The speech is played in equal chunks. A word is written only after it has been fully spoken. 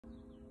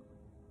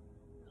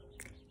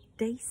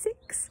day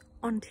 6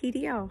 on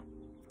TDR.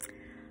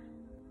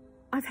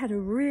 I've had a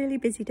really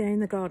busy day in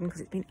the garden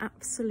because it's been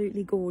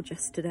absolutely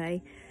gorgeous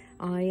today.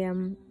 I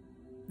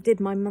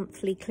did my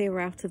monthly clear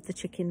out of the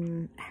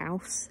chicken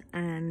house,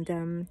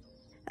 and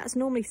that's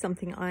normally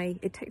something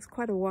it takes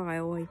quite a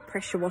while. I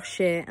pressure wash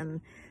it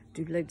and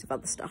do loads of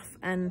other stuff,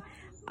 and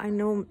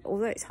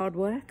although it's hard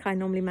work, I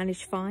normally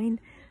manage fine,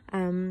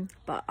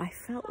 but I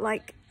felt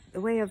like the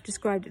way I've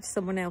described it to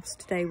someone else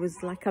today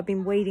was like I've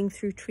been wading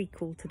through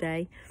treacle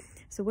today.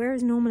 So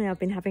whereas normally I've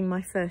been having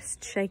my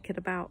first shake at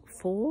about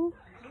 4,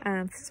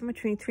 somewhere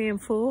between 3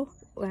 and 4,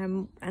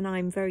 and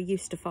I'm very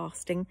used to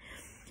fasting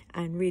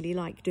and really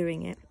like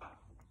doing it.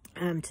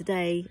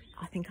 Today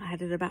I think I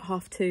had it about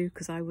 2:30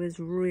 because I was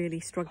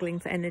really struggling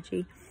for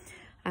energy,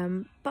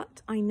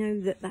 but I know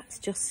that that's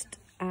just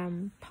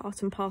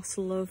part and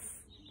parcel of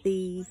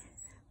the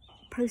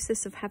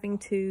process of having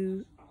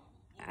to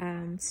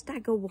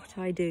stagger what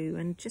I do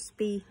and just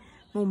be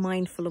more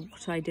mindful of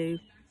what I do.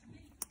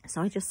 So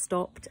I just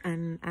stopped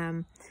and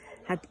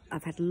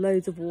I've had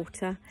loads of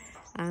water,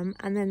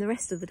 and then the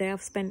rest of the day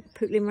I've spent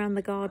pootling around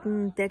the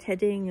garden,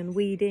 deadheading and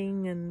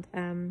weeding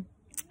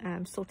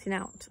and sorting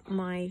out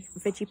my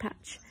veggie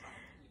patch.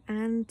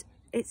 And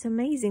it's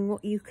amazing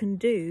what you can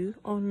do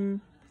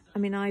on, I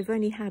mean, I've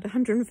only had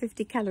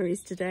 150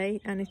 calories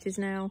today and it is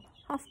now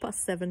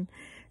 7:30,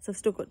 so I've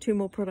still got 2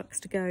 more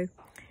products to go.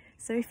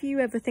 So if you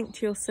ever think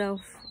to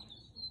yourself,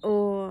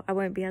 oh, I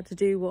won't be able to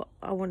do what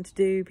I want to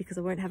do because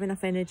I won't have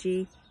enough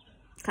energy,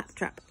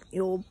 claptrap.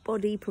 Your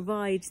body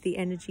provides the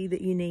energy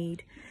that you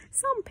need.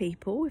 Some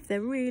people, if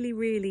they're really,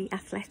 really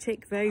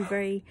athletic, very,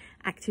 very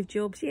active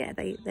jobs, yeah,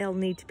 they'll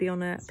need to be on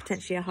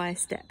potentially a higher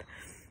step.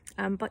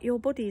 But your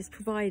body is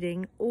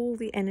providing all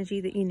the energy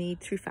that you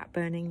need through fat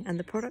burning, and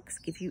the products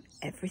give you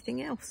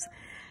everything else.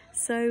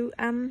 So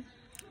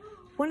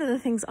one of the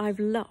things I've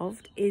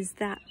loved is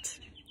that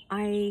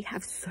I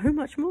have so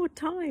much more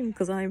time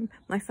because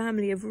my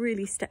family have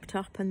really stepped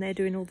up and they're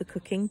doing all the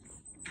cooking.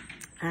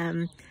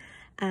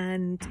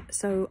 And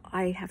so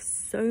I have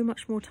so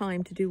much more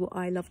time to do what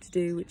I love to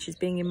do, which is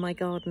being in my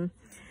garden,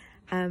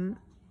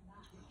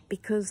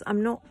 because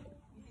I'm not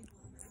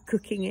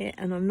cooking it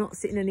and I'm not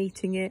sitting and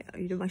eating it.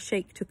 You know, my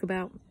shake took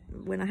about,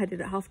 when I had it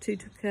at 2:30,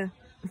 took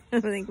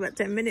I think about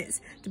 10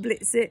 minutes to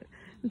blitz it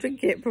and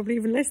drink it, probably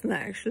even less than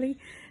that actually.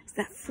 So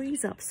that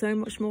frees up so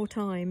much more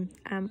time,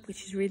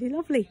 which is really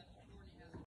lovely.